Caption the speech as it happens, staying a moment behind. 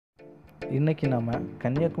இன்றைக்கி நம்ம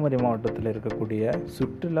கன்னியாகுமரி மாவட்டத்தில் இருக்கக்கூடிய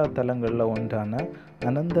சுற்றுலா தலங்களில் ஒன்றான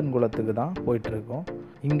அனந்தன் குளத்துக்கு தான் போயிட்டுருக்கோம்.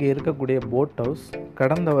 இங்கே இருக்கக்கூடிய போட் ஹவுஸ்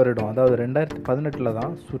கடந்த வருடம், அதாவது 2018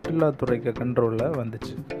 தான் சுற்றுலாத்துறைக்கு கண்ட்ரோலில்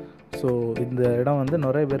வந்துச்சு. ஸோ இந்த இடம்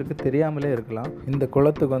நிறைய பேருக்கு தெரியாமலே இருக்கலாம். இந்த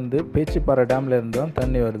குளத்துக்கு பேச்சிப்பாறை டேமில் இருந்து தான்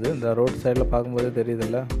தண்ணி வருது. இந்த ரோட் சைடில் பார்க்கும்போதே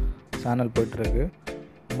தெரியுதில்ல, சேனல் போய்ட்டுருக்கு.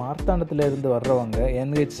 மார்த்தாண்டத்தில் இருந்து வர்றவங்க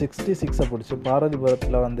NH 66 பிடிச்சி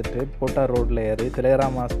பார்வதிபுரத்தில் போட்டார் ரோட்டில் ஏறி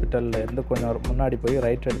திலேராம் ஹாஸ்பிட்டலில் இருந்து கொஞ்சம் முன்னாடி போய்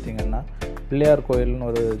ரைட் எடுத்திங்கன்னா பிள்ளையார் கோயில்னு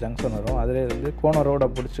ஒரு ஜங்ஷன் வரும். அதிலேருந்து கோண ரோடை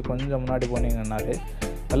பிடிச்சி கொஞ்சம் முன்னாடி போனீங்கன்னாலே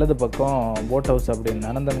வலது பக்கம் போட் ஹவுஸ் அப்படின்னு,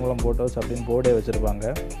 அனந்தன்குளம் போட் ஹவுஸ் அப்படின்னு போர்டே வச்சுருப்பாங்க.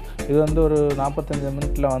 இது ஒரு 45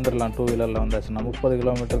 மினிட்டில் வந்துடலாம். 2 வீலரில் வந்தாச்சுன்னா 30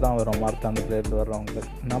 கிலோமீட்டர் தான் வரும் மார்த்தாண்டத்துலேருந்து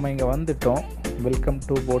வர்றவங்களுக்கு. நம்ம இங்கே வந்துவிட்டோம். Welcome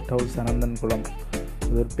to boat house அனந்தன்குளம்.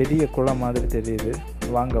 இது ஒரு பெரிய குளம் மாதிரி தெரியுது.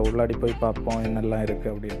 வாங்க உள்ளாடி போய் பார்ப்போம் என்னெல்லாம்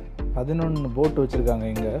இருக்குது அப்படின்னு. 11 போட்டு வச்சுருக்காங்க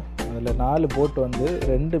இங்கே. அதில் 4 போட்டு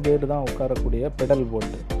 2 பேர் தான் உட்காரக்கூடிய பெடல்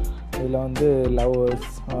போட்டு. இதில்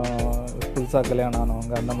லவ்வர்ஸ், புதுசாக கல்யாணம்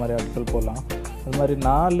ஆனவங்க அந்த மாதிரி ஆட்கள் போகலாம். அது மாதிரி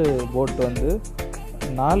 4 போட்டு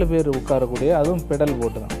 4 பேர் உட்காரக்கூடிய, அதுவும் பெடல்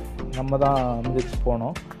போட்டு தான். நம்ம தான் மிதிச்சு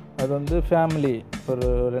போனோம். அது ஃபேமிலி, ஒரு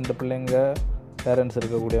 2 பிள்ளைங்க, பேரண்ட்ஸ்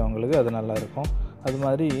இருக்கக்கூடியவங்களுக்கு அது நல்லாயிருக்கும். அது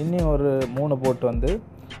மாதிரி இன்னும் ஒரு 3 போட்டு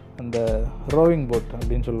அந்த ரோவிங் போட்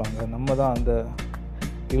அப்படின்னு சொல்லுவாங்க. நம்ம தான் அந்த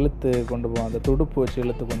இழுத்து கொண்டு போவோம், அந்த துடுப்பு வச்சு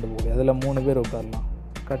இழுத்து கொண்டு போகும். அதில் 3 பேர் உட்காரலாம்.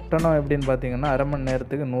 கட்டணம் எப்படின்னு பார்த்தீங்கன்னா, அரை மணி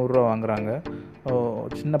நேரத்துக்கு 100 ரூபா வாங்குகிறாங்க.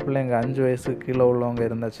 சின்ன பிள்ளைங்க 5 வயசு கீழே உள்ளவங்க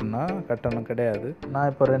இருந்தாச்சுன்னா கட்டணம் கிடையாது. நான்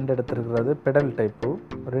இப்போ 2 எடுத்துருக்கிறது பெடல் டைப்பு,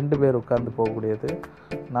 2 பேர் உட்காந்து போகக்கூடியது.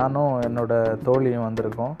 நானும் என்னோடய தோழியும்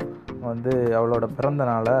வந்திருக்கோம். அவளோட பிறந்த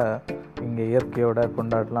நாளை இங்கே இயற்கையோடு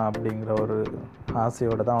கொண்டாடலாம் அப்படிங்கிற ஒரு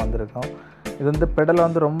ஆசையோடு தான் வந்திருக்கோம். இது பெடலை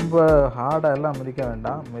ரொம்ப ஹார்டாக எல்லாம் மிதிக்க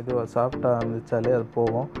வேண்டாம், மெதுவாக சாஃப்டாக மிதித்தாலே அது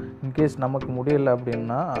போகும். இன்கேஸ் நமக்கு முடியலை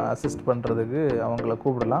அப்படின்னா அசிஸ்ட் பண்ணுறதுக்கு அவங்கள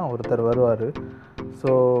கூப்பிடலாம், ஒருத்தர் வருவார்.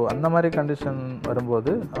 ஸோ அந்த மாதிரி கண்டிஷன்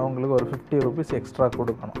வரும்போது அவங்களுக்கு ஒரு 50 ருபீஸ் எக்ஸ்ட்ரா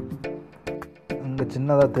கொடுக்கணும். இங்கே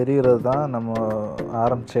சின்னதாக தெரிகிறது தான் நம்ம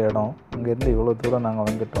ஆரம்பித்த இடம். இங்கேருந்து இவ்வளோ தூரம் நாங்கள்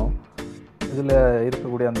வந்துட்டோம். இதில்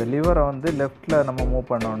இருக்கக்கூடிய அந்த லிவரை லெஃப்ட்டில் நம்ம மூவ்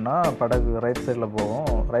பண்ணோன்னா படகு ரைட் சைடில் போகும்,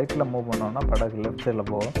 ரைட்டில் மூவ் பண்ணோன்னா படகு லெஃப்ட் சைடில்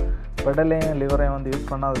போகும். பெடலையும் லிவரையும் யூஸ்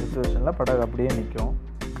பண்ணாத சுச்சுவேஷனில் படகு அப்படியே நிற்கும்.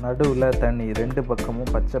 நடுவில் தண்ணி, 2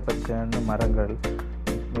 பக்கமும் பச்சை பச்சைன்னு மரங்கள்.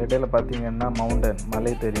 இடையில பார்த்திங்கன்னா மவுண்டன்,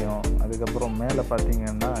 மலை தெரியும். அதுக்கப்புறம் மேலே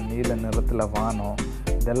பார்த்திங்கன்னா நீல நிறத்தில் வானம்.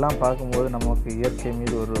 இதெல்லாம் பார்க்கும்போது நமக்கு இயற்கை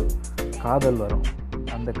மீது ஒரு காதல் வரும்.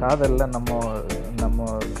 அந்த காதலில் நம்ம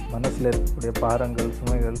மனசில் இருக்கக்கூடிய பாரங்கள்,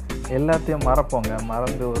 சுமைகள் எல்லாத்தையும்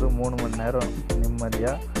மறந்து ஒரு 3 மணி நேரம்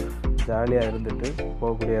நிம்மதியாக ஜாலியாக இருந்துட்டு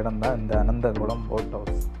போகக்கூடிய இடம் தான் இந்த அனந்தகுளம் போட்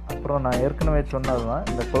ஹவுஸ். அப்புறம் நான் ஏற்கனவே சொன்னது தான்,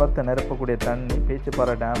 இந்த குளத்தை நிரப்பக்கூடிய தண்ணி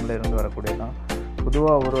பேச்சிப்பாறை டேமில் இருந்து வரக்கூடிய தான்.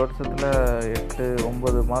 பொதுவாக ஒரு வருஷத்தில்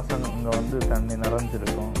 8-9 மாதம் இங்கே தண்ணி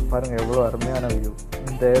நிறைஞ்சிருக்கும். பாருங்கள் எவ்வளோ அருமையான வியூ.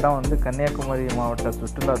 இந்த இடம் கன்னியாகுமரி மாவட்ட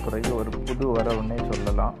சுற்றுலாத்துறைக்கு ஒரு புது வரவுன்னே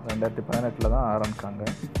சொல்லலாம். 2018 தான் ஆரம்பித்தாங்க.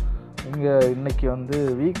 இங்கே இன்றைக்கி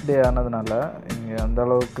வீக் டே ஆனதுனால இங்கே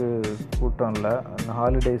அந்தளவுக்கு கூட்டம் இல்லை.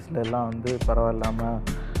 ஹாலிடேஸில் எல்லாம்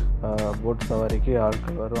பரவாயில்லாமல் போட் சவாரிக்கு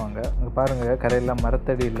ஆட்கள் வருவாங்க. இங்கே பாருங்கள், கரையில்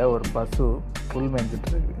மரத்தடியில் ஒரு பசு புல்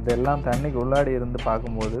மேய்ஞ்சிட்ருக்கு. இதெல்லாம் தண்ணிக்கு உள்ளாடி இருந்து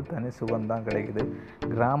பார்க்கும்போது தனி சுகம்தான் கிடைக்குது.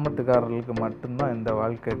 கிராமத்துக்காரர்களுக்கு மட்டும்தான் இந்த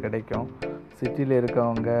வாழ்க்கை கிடைக்கும். சிட்டியில்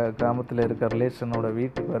இருக்கவங்க, கிராமத்தில் இருக்க ரிலேஷனோட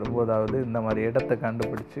வீட்டுக்கு வரும்போதாவது இந்த மாதிரி இடத்த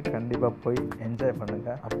கண்டுபிடிச்சி கண்டிப்பாக போய் என்ஜாய்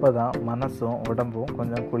பண்ணுங்கள். அப்போ தான் மனசும் உடம்பும்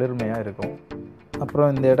கொஞ்சம் குளிர்மையாக இருக்கும்.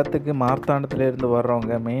 அப்புறம் இந்த இடத்துக்கு மார்த்தாண்டத்துலேருந்து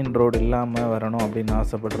வர்றவங்க மெயின் ரோடு இல்லாமல் வரணும் அப்படின்னு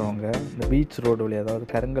ஆசைப்படுறவங்க இந்த பீச் ரோடு வழி, அதாவது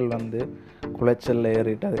கருங்கல் குளச்சலில்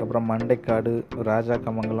ஏறிட்டு அதுக்கப்புறம் மண்டைக்காடு,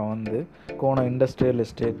 ராஜாக்கமங்கலம் கோணம் இண்டஸ்ட்ரியல்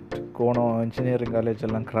எஸ்டேட், கோணம் இன்ஜினியரிங் காலேஜ்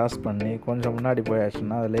எல்லாம் கிராஸ் பண்ணி கொஞ்சம் முன்னாடி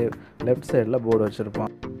போயாச்சுன்னா அதில் லெஃப்ட் சைடில் போர்டு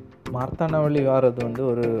வச்சுருப்பான். மார்த்தாண்டம் வழி வாரது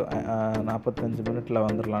ஒரு 45 மினிட்டில்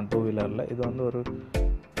வந்துடலாம் 2 வீலரில். இது ஒரு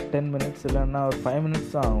 10 மினிட்ஸ் இல்லைன்னா ஒரு 5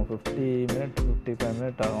 மினிட்ஸ் தான் ஆகும். 55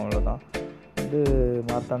 மினிட் ஆகும், அவ்வளோதான்.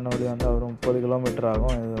 மார்த்தாண்டம் வழி ஒரு 30 கிலோமீட்டர்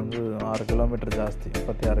ஆகும். இது 6 கிலோமீட்டர் ஜாஸ்தி,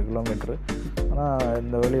 36 கிலோமீட்ரு. ஆனால்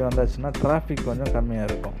இந்த வழி வந்தாச்சுன்னா டிராஃபிக் கொஞ்சம் கம்மியாக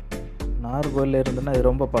இருக்கும். நாகர்கோவில் இருந்துன்னா இது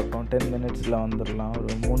ரொம்ப பக்கம், 10 மினிட்ஸில் வந்துடலாம்.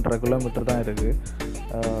 ஒரு 3.5 கிலோமீட்டர் தான் இருக்குது.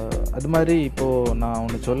 அது மாதிரி இப்போது நான்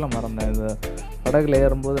ஒன்று சொல்ல மறந்தேன். இந்த படகுல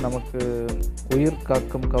ஏறும்போது நமக்கு உயிர்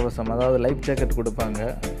காக்கும் கவசம், அதாவது லைஃப் ஜாக்கெட் கொடுப்பாங்க.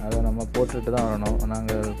 அதை நம்ம போட்டுட்டு தான் வரணும்.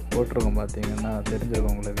 நாங்கள் போட்டிருக்கோம், பார்த்திங்கன்னா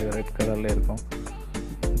தெரிஞ்சிருக்கோம் உங்களுக்கு, ரெட் கலரில் இருக்கும்.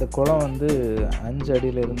 இந்த குளம் 5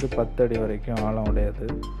 அடியிலேருந்து 10 அடி வரைக்கும் ஆழம் உடையது.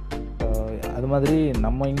 அது மாதிரி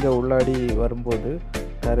நம்ம இங்கே உள்ளாடி வரும்போது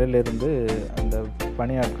கரையிலேருந்து அந்த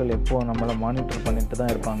பணியாட்கள் எப்போது நம்மளை மானிட்டர் பண்ணிட்டு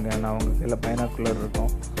தான் இருப்பாங்க. அவங்க கையில் பைனாக்குலர்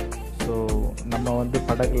இருக்கும். ஸோ நம்ம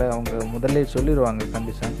படகுல அவங்க முதல்ல சொல்லிடுவாங்க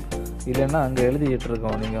கண்டிஷன். இல்லைன்னா அங்கே எழுதிக்கிட்டு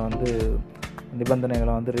இருக்கோம், நீங்கள்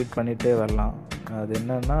நிபந்தனைகளை வந்து ரீட் பண்ணிகிட்டே வரலாம். அது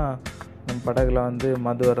என்னென்னா, நம்ம படகுல வந்து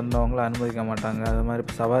மது அருந்தவங்கள அனுமதிக்க மாட்டாங்க. அது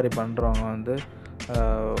மாதிரி சவாரி பண்ணுறவங்க வந்து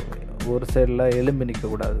ஒரு சைடில் எலும்பி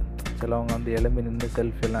நிற்கக்கூடாது. சிலவங்க வந்து எலும்பி நின்று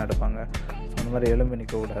செல்ஃபியெல்லாம் எடுப்பாங்க. அந்த மாதிரி எலும்பி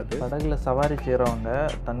நிற்கக்கூடாது. படகுல சவாரி செய்கிறவங்க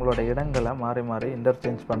தங்களோட இடங்களை மாறி மாறி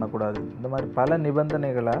இன்டர்சேஞ்ச் பண்ணக்கூடாது. இந்த மாதிரி பல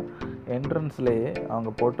நிபந்தனைகளை என்ட்ரன்ஸ்லேயே அவங்க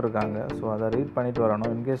போட்டிருக்காங்க. ஸோ அதை ரீட் பண்ணிட்டு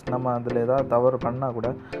வரணும். இன்கேஸ் நம்ம அதில் ஏதாவது தவறு பண்ணால் கூட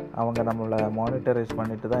அவங்க நம்மளை மானிட்டரைஸ்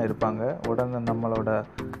பண்ணிட்டு தான் இருப்பாங்க. உடனே நம்மளோட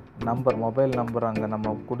மொபைல் நம்பர் அங்கே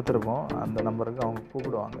நம்ம கொடுத்துருப்போம். அந்த நம்பருக்கு அவங்க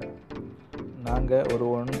கூப்பிடுவாங்க. நாங்கள் ஒரு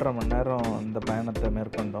 1.5 மணி நேரம் இந்த பயணத்தை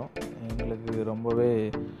மேற்கொண்டோம். எங்களுக்கு ரொம்பவே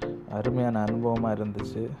அருமையான அனுபவமாக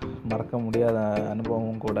இருந்துச்சு. மறக்க முடியாத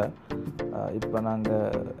அனுபவமும் கூட. இப்போ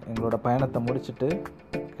நாங்கள் எங்களோட பயணத்தை முடிச்சுட்டு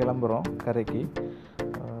கிளம்புறோம் கரைக்கு.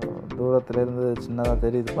 தூரத்துலேருந்து சின்னதாக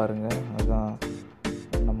தெரியுது பாருங்கள், அதுதான்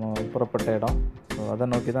நம்ம புறப்பட்ட இடம். ஸோ அதை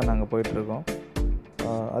நோக்கி தான் நாங்கள் போயிட்டுருக்கோம்.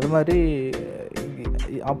 அது மாதிரி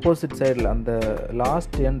ஆப்போசிட் சைடில் அந்த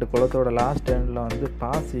லாஸ்ட் எண்டு, குளத்தோட லாஸ்ட் எண்டில் வந்து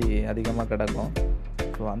பாசி அதிகமாக கிடக்கும்.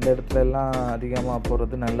 ஸோ அந்த இடத்துலலாம் அதிகமாக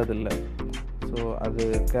போகிறது நல்லதில்லை. ஸோ அது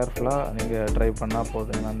கேர்ஃபுல்லாக நீங்கள் ட்ரை பண்ணால்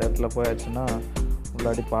போதும். ஏன்னா அந்த இடத்துல போயாச்சுன்னா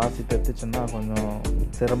உள்ளாடி பாசி தெத்துச்சுன்னா கொஞ்சம்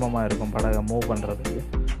சிரமமாக இருக்கும் படகை மூவ் பண்ணுறதுக்கு.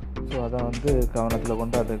 ஸோ அதை வந்து கவனத்தில்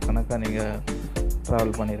கொண்டு அது கணக்காக நீங்கள்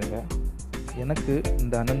ட்ராவல் பண்ணிடுங்க. எனக்கு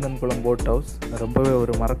இந்த அனந்தன் குளம் போட் ஹவுஸ் ரொம்பவே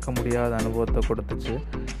ஒரு மறக்க முடியாத அனுபவத்தை கொடுத்துச்சு.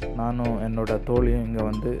 நானும் என்னோடய தோழியும் இங்கே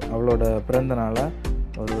வந்து அவளோட பிறந்த நாளை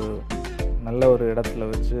ஒரு நல்ல ஒரு இடத்துல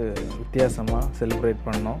வச்சு வித்தியாசமாக செலிப்ரேட்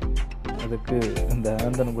பண்ணோம். அதுக்கு இந்த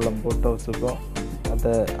அனந்தன் குளம் போட் ஹவுஸுக்கும்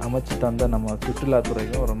அதை அமைச்சு தந்த நம்ம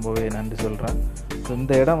சுற்றுலாத்துறைக்கும் ரொம்பவே நன்றி சொல்கிறேன். ஸோ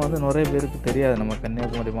இந்த இடம் வந்து நிறைய பேருக்கு தெரியாது, நம்ம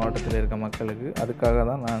கன்னியாகுமரி மாவட்டத்தில் இருக்க மக்களுக்கு. அதுக்காக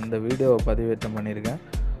தான் நான் இந்த வீடியோவை பதிவேற்றம் பண்ணியிருக்கேன்.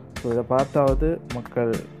 ஸோ இதை பார்த்தாவது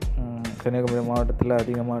மக்கள் கன்னியாகுமரி மாவட்டத்தில்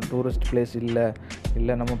அதிகமாக டூரிஸ்ட் பிளேஸ்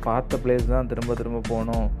இல்லை நம்ம பார்த்த பிளேஸ் தான் திரும்ப திரும்ப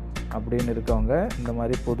போகணும் அப்படின்னு இருக்கவங்க இந்த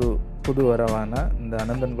மாதிரி புது வரவான இந்த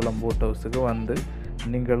அனந்தன் குளம் போட் ஹவுஸுக்கு வந்து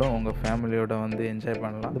நீங்களும் உங்கள் ஃபேமிலியோடு வந்து என்ஜாய்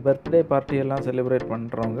பண்ணலாம். இந்த பர்த்டே பார்ட்டியெல்லாம் செலிப்ரேட்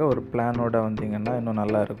பண்ணுறவங்க ஒரு பிளானோட வந்தீங்கன்னா இன்னும்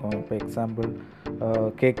நல்லாயிருக்கும். இப்போ எக்ஸாம்பிள்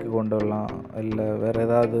கேக்கு கொண்டு வரலாம், இல்லை வேறு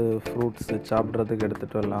ஏதாவது ஃப்ரூட்ஸு சாப்பிட்றதுக்கு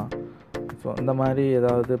எடுத்துகிட்டு வரலாம். ஸோ இந்த மாதிரி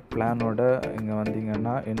ஏதாவது பிளானோட இங்கே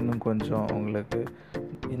வந்தீங்கன்னா இன்னும் கொஞ்சம் உங்களுக்கு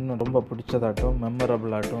இன்னும் ரொம்ப பிடிச்சதாட்டும்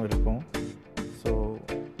மெமரபிளாட்டும் இருக்கும். ஸோ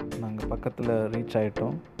நாங்கள் பக்கத்தில் ரீச்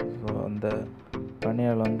ஆகிட்டோம். ஸோ அந்த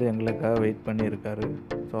பணியாள் வந்து எங்களுக்காக வெயிட் பண்ணியிருக்காரு.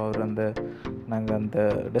 ஸோ அவர் நாங்கள் அந்த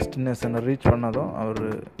டெஸ்டினேஷனை ரீச் பண்ணதும் அவர்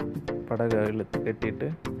படகை இழுத்து கட்டிட்டு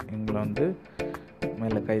எங்களை வந்து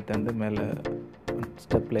மேலே கை தந்து மேலே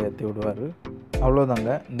ஸ்டெப்பில் ஏற்றி விடுவார்.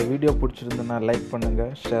 அவ்வளோதாங்க. இந்த வீடியோ பிடிச்சிருந்துன்னா லைக்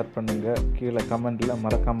பண்ணுங்கள், ஷேர் பண்ணுங்கள், கீழே கமெண்ட்டில்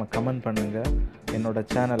மறக்காமல் கமெண்ட் பண்ணுங்கள். என்னோடய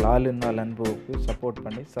channel all in all அன்புவுக்கு support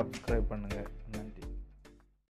பண்ணி சப்ஸ்கிரைப் பண்ணுங்கள்.